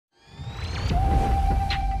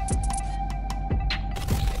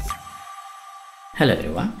Hello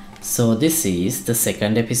everyone. So this is the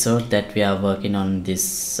second episode that we are working on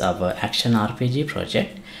this our action RPG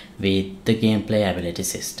project with the gameplay ability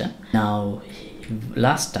system. Now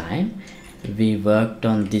last time we worked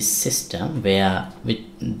on this system where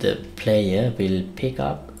the player will pick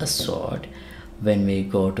up a sword when we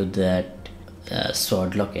go to that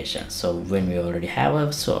sword location. So when we already have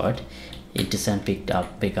a sword, it doesn't pick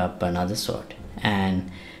up another sword.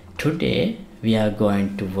 And today we are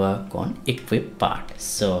going to work on equip part.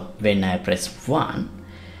 So when I press 1,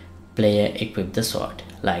 player equip the sword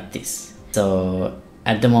like this. So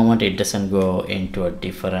at the moment it doesn't go into a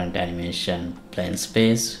different animation plane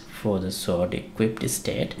space for the sword equipped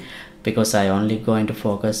state, because I only going to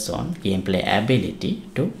focus on gameplay ability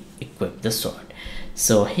to equip the sword.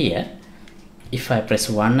 So here if I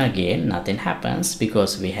press 1 again, nothing happens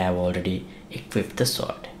because we have already equipped the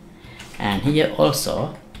sword. And here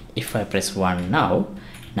also if I press 1 now,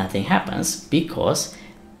 nothing happens because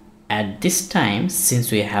at this time,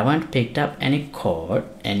 since we haven't picked up any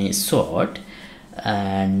sword,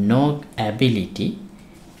 no ability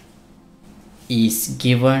is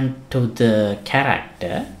given to the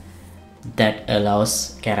character that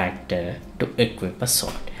allows character to equip a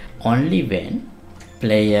sword. Only when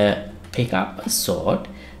player pick up a sword,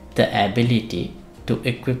 the ability to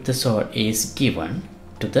equip the sword is given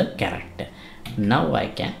to the character. Now I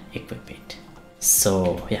can equip it.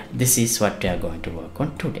 So yeah, this is what we are going to work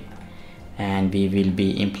on today, and we will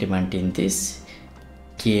be implementing this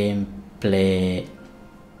gameplay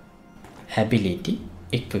ability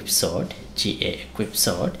equip sword, GA equip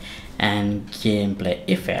sword, and gameplay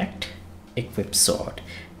effect equip sword,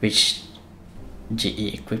 which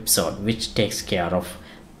GE equip sword, which takes care of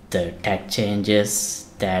the tag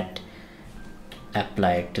changes that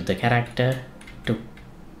apply to the character to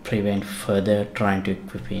prevent further trying to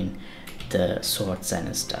equip in the swords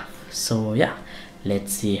and stuff. So yeah,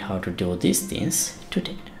 let's see how to do these things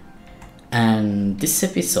today. And this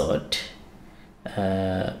episode,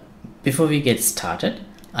 before we get started,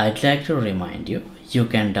 I'd like to remind you, you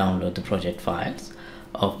can download the project files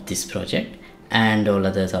of this project and all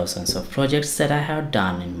other thousands of projects that I have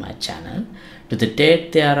done in my channel. To the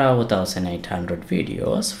date, there are 1800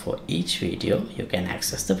 videos. For each video you can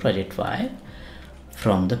access the project file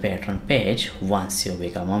from the Patreon page once you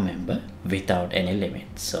become a member without any limit.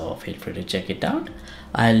 So feel free to check it out.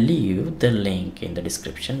 I'll leave the link in the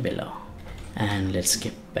description below. And let's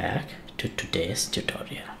get back to today's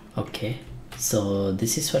tutorial. Okay, so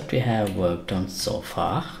this is what we have worked on so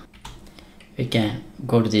far. We can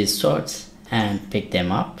go to these swords and pick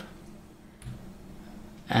them up,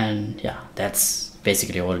 and yeah, that's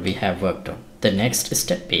basically all we have worked on. The next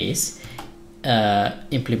step is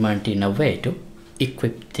implementing a way to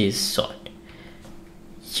equip this sword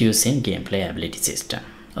using gameplay ability system.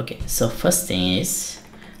 Okay, so first thing is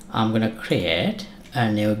I'm gonna create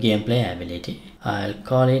a new gameplay ability. I'll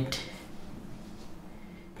call it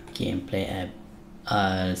gameplay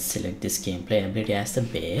I'll select this gameplay ability as the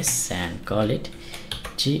base and call it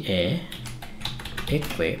GA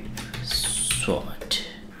equip sword.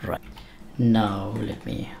 Right, now let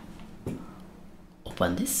me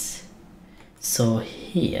open this. So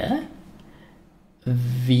here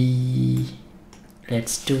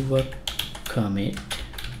let's do a commit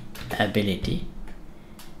ability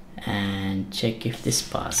and check if this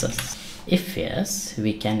passes. If yes,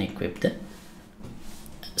 we can equip the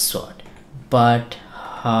sword. But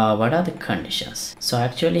what are the conditions? So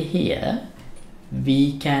actually here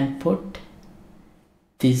we can put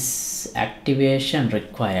this activation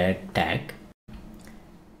required tag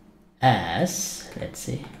as, let's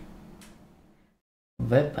see,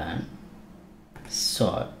 weapon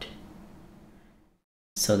sword,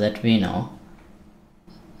 so that we know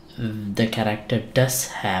the character does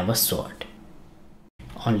have a sword.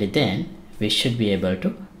 Only then we should be able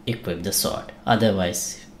to equip the sword,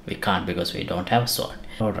 otherwise we can't because we don't have a sword.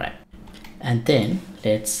 Alright, and then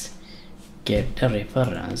let's get a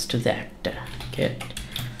reference to the actor. Get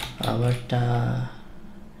avatar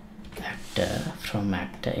actor from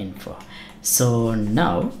actor info. So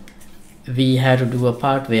now we have to do a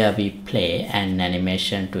part where we play an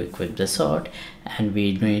animation to equip the sword, and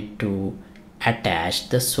we need to attach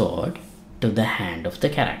the sword to the hand of the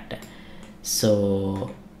character.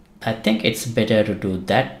 So I think it's better to do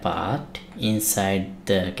that part inside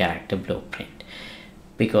the character blueprint,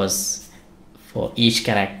 because for each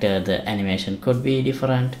character the animation could be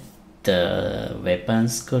different, the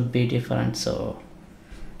weapons could be different, so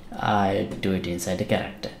I do it inside the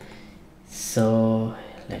character. So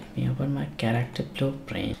let me open my character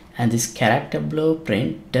blueprint, and this character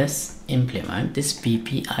blueprint does implement this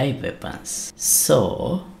PPI weapons.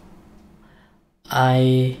 So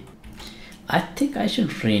I think I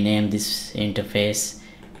should rename this interface.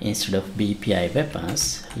 Instead of BPI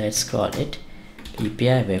weapons, let's call it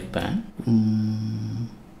BPI weapon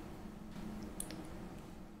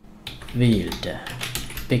wield,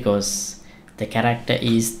 because the character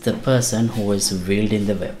is the person who is wielding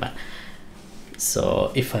the weapon.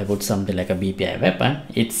 So if I put something like a BPI weapon,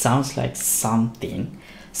 it sounds like some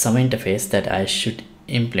interface that I should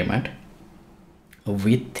implement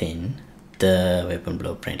within the weapon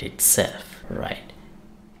blueprint itself, right?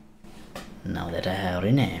 Now that I have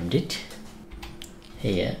renamed it,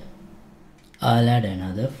 here I'll add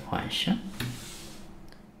another function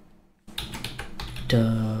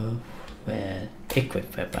to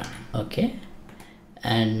equip weapon, okay,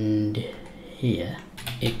 and here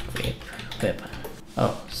equip weapon.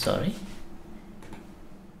 Oh, sorry,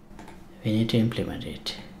 we need to implement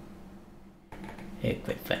it.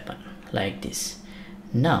 Equip weapon like this.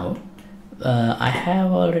 Now I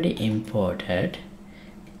have already imported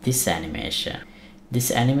this animation. This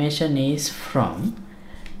animation is from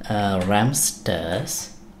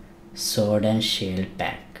Ramster's Sword and Shield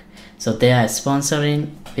pack. So they are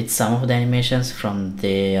sponsoring with some of the animations from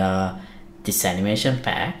this animation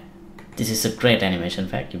pack. This is a great animation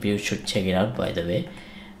pack. You should check it out, by the way.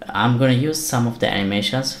 I'm gonna use some of the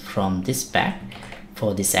animations from this pack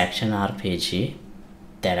for this action RPG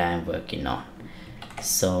that I am working on.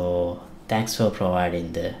 So thanks for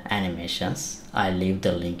providing the animations. I'll leave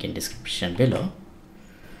the link in description below.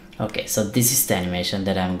 Okay, so this is the animation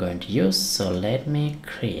that I'm going to use. So let me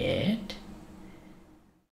create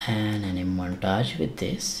an anime montage with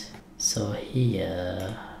this. So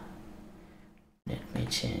here, let me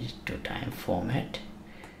change it to time format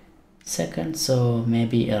second, so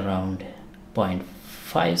maybe around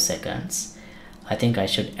 0.5 seconds. I think I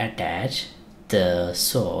should attach the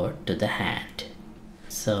sword to the hand.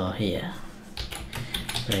 So here,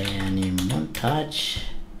 play anime montage,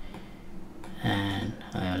 and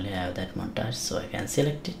I only have that montage, so I can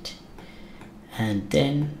select it, and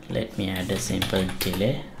then let me add a simple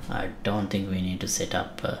delay. I don't think we need to set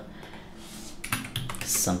up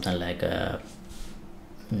something like a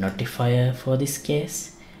notifier for this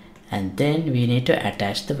case, and then we need to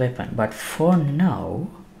attach the weapon. But for now,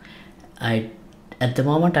 at the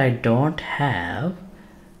moment I don't have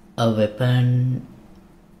a weapon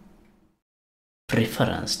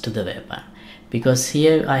preference to the weapon, because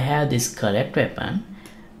here I have this collect weapon,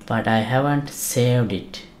 but I haven't saved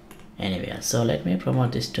it anywhere. So let me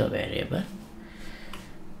promote this to a variable.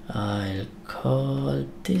 I'll call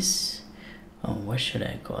this, what should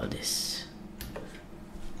I call this?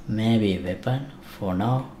 Maybe weapon for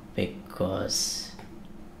now, because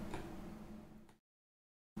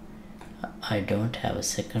I don't have a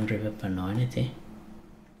secondary weapon or anything.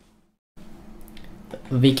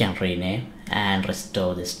 We can rename and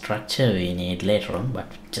restore the structure we need later on, but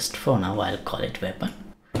just for now I'll call it weapon.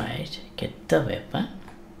 Right, get the weapon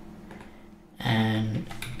and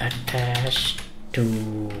attach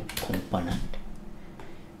to component.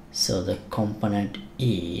 So the component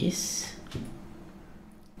is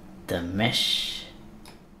the mesh,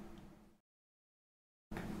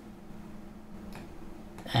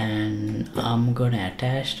 and I'm gonna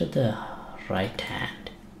attach to the right hand.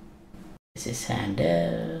 This is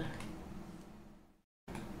handle,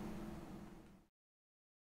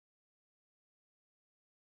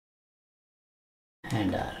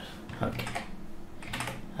 handle. Okay,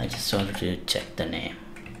 I just wanted to check the name.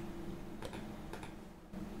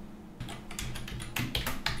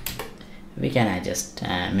 We can adjust,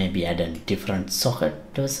 maybe add a different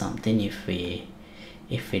socket to something if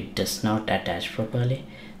it does not attach properly.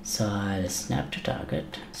 So I'll snap to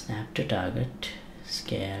target,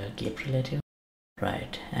 scale, keep relative.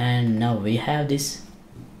 Right, and now we have this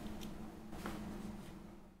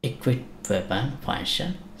equip weapon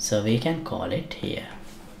function, so we can call it here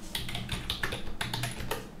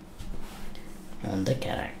on the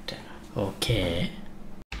character. Okay,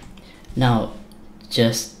 now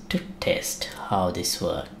just to test how this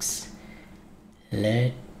works,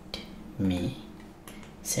 let me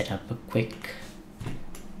set up a quick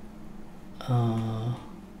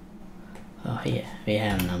here we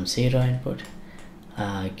have num0 input.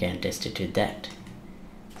 I can test it with that.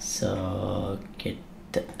 So get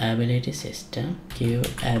the ability system, give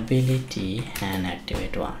ability and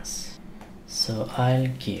activate once. So I'll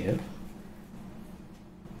give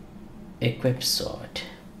equip sword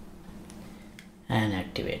and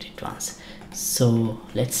activate it once. So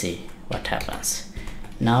let's see what happens.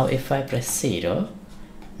 Now if I press 0,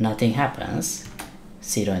 nothing happens.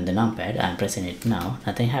 0 in the numpad, I'm pressing it now,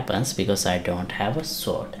 nothing happens because I don't have a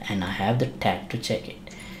sword and I have the tag to check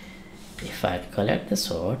it. if I collect the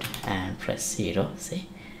sword and press 0, see,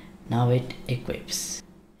 now it equips.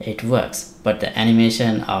 It works, but the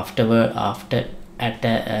animation after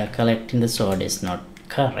collecting the sword is not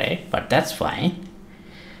correct, but that's fine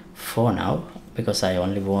for now because I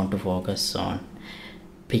only want to focus on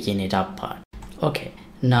picking it up part. Okay,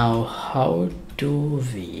 now how do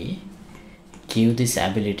we give this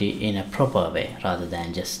ability in a proper way rather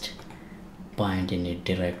than just binding it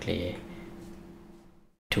directly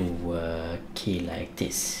to a key like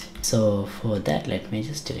this? So for that, let me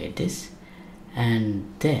just delete this,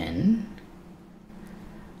 and then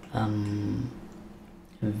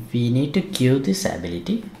we need to give this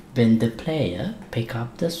ability when the player pick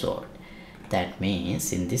up the sword. That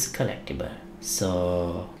means in this collectible.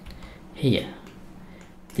 So here,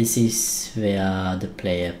 this is where the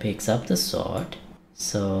player picks up the sword.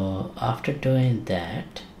 So after doing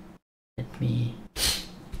that, let me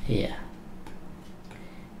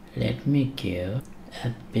give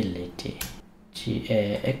ability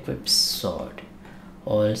equip sword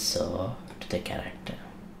also to the character.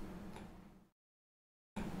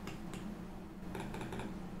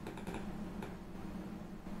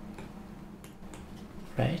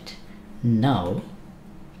 Right, now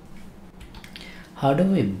how do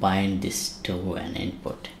we bind this to an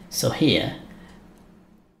input? So here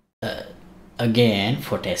again,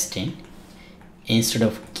 for testing, instead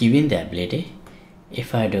of giving the ability,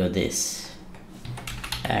 if I do this,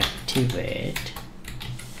 activate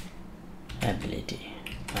ability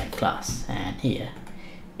by class, and here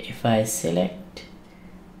if I select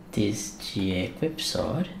this 𝐠_equip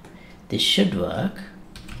sword, this should work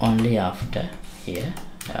only after here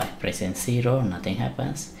I pressing 0, nothing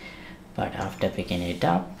happens, but after picking it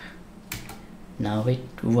up, now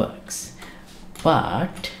it works.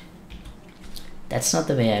 But that's not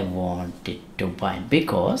the way I want it to bind,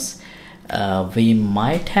 because we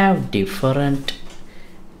might have different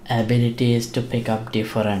abilities to pick up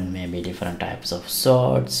maybe different types of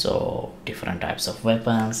swords or different types of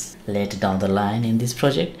weapons later down the line in this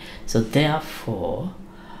project. So therefore,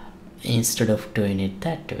 instead of doing it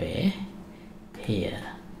that way, here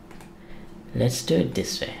let's do it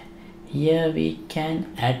this way. Here we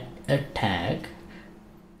can add a tag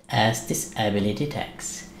as this ability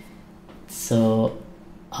tags. So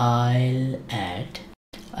I'll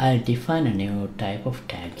define a new type of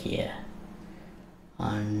tag here,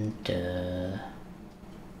 and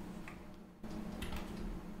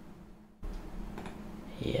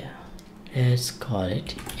here let's call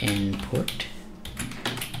it input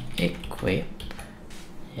equip,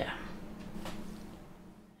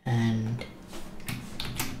 and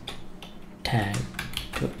tag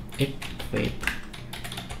to equip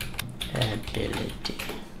ability.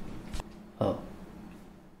 Oh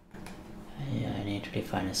yeah, I need to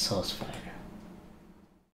define a source file.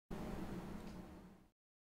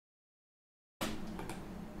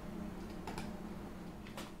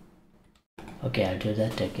 Okay, I'll do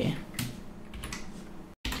that again.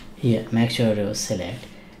 Here, make sure to select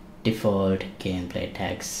default gameplay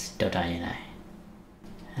tags.ini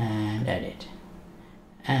and add it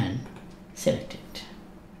and select it.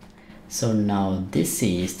 So now this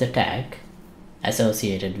is the tag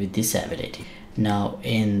associated with this ability. Now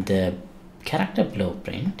in the character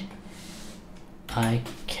blueprint, I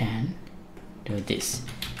can do this.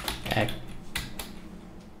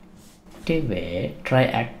 Try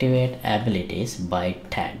activate abilities by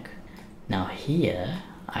tag. Now here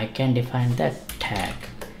I can define that tag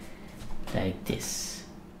like this: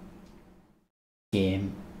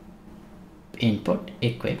 game input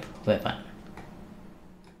equip weapon.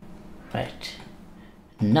 Right,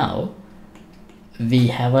 now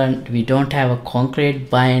we don't have a concrete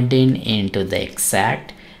binding into the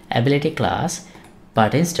exact ability class,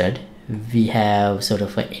 but instead we have sort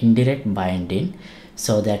of an indirect binding,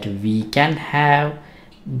 so that we can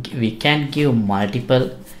give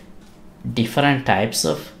multiple different types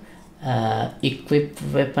of equip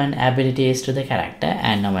weapon abilities to the character,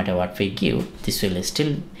 and no matter what we give, this will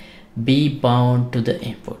still be bound to the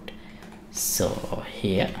input. So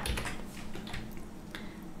here,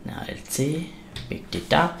 now let's see, picked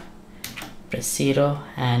it up, press 0,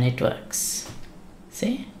 and it works.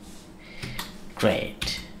 See,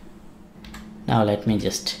 great. Now let me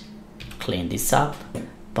just clean this up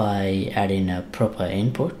by adding a proper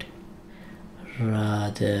input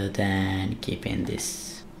rather than keeping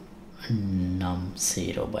this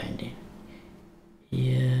num0 binding.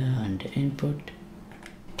 Here under input,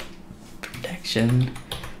 protection,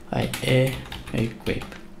 IA equip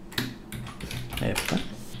weapon,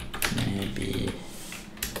 maybe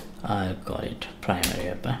I'll call it primary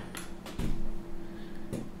weapon.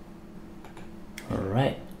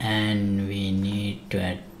 Alright, and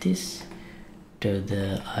this to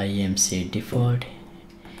the IMC default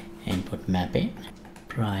input mapping,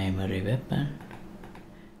 primary weapon,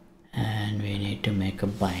 and we need to make a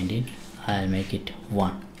binding. I'll make it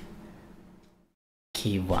 1,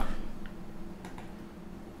 key 1.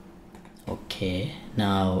 Okay,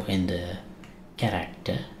 now in the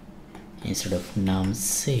character, instead of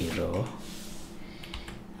num0,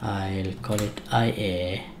 I'll call it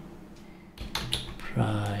IA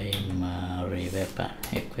primary weapon,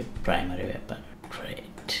 equip primary weapon.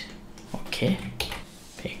 Great. Okay,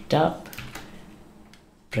 picked up,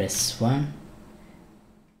 press 1.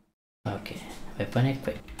 Okay, weapon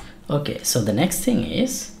equipped. Okay, so the next thing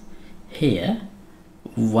is here,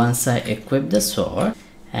 once I equip the sword,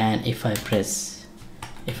 and if I press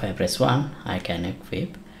 1, I can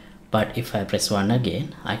equip, but if I press 1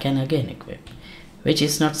 again, I can again equip, which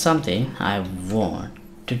is not something I want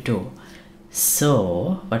to do.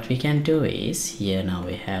 So what we can do is, here now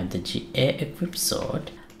we have the GA equipped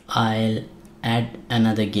sword. I'll add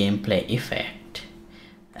another gameplay effect,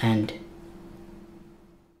 and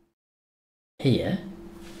here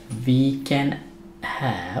we can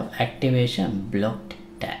have activation blocked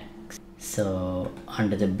tags. So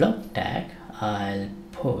under the block tag, I'll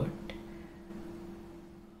put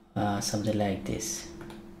something like this: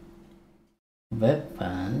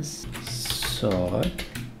 weapons sword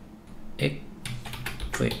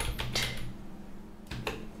equipped.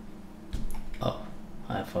 Oh,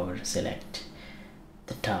 I forgot to select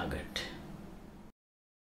the target.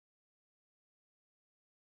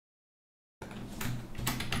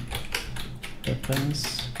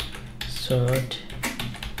 Weapons sword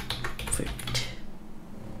equipped.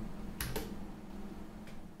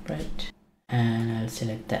 Right, and I'll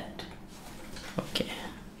select that. Okay,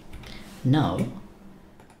 now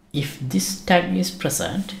if this tag is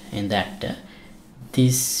present in the actor,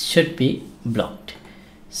 this should be blocked.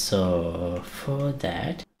 So for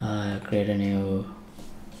that, I'll create a new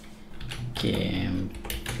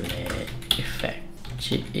gameplay effect,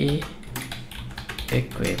 GE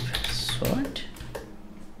equip sword,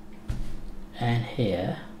 and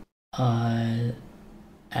here I'll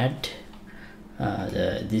add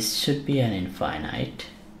this should be an infinite,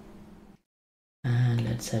 and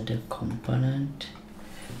let's add a component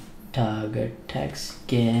target text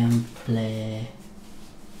gameplay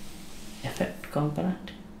effect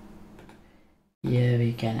component. Here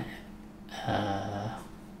we can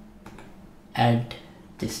add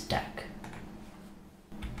this tag.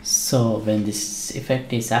 So when this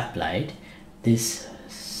effect is applied, this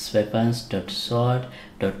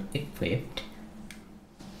weapons.sword.equipped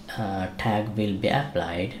tag will be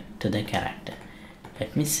applied to the character.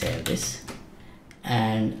 Let me save this,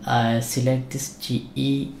 and I select this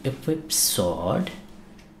GE equipped sword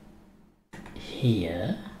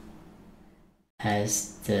here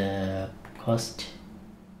as the cost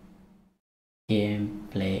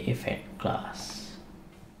gameplay effect class.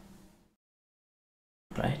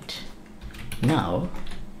 Right, now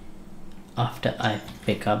after I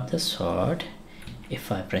pick up the sword,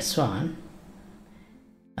 if I press 1,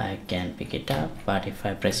 I can pick it up, but if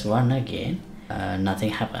I press 1 again,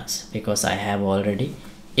 nothing happens because I have already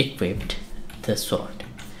equipped the sword.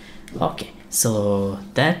 Okay, so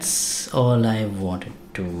that's all I wanted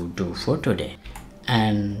to do for today,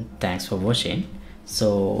 and thanks for watching.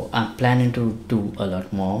 So I'm planning to do a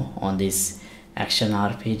lot more on this action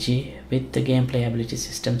RPG with the gameplay ability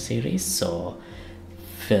system series, so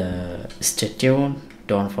stay tuned.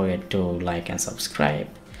 Don't forget to like and subscribe,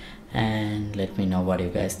 and let me know what you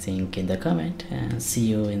guys think in the comment, and see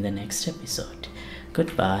you in the next episode.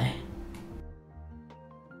 Goodbye.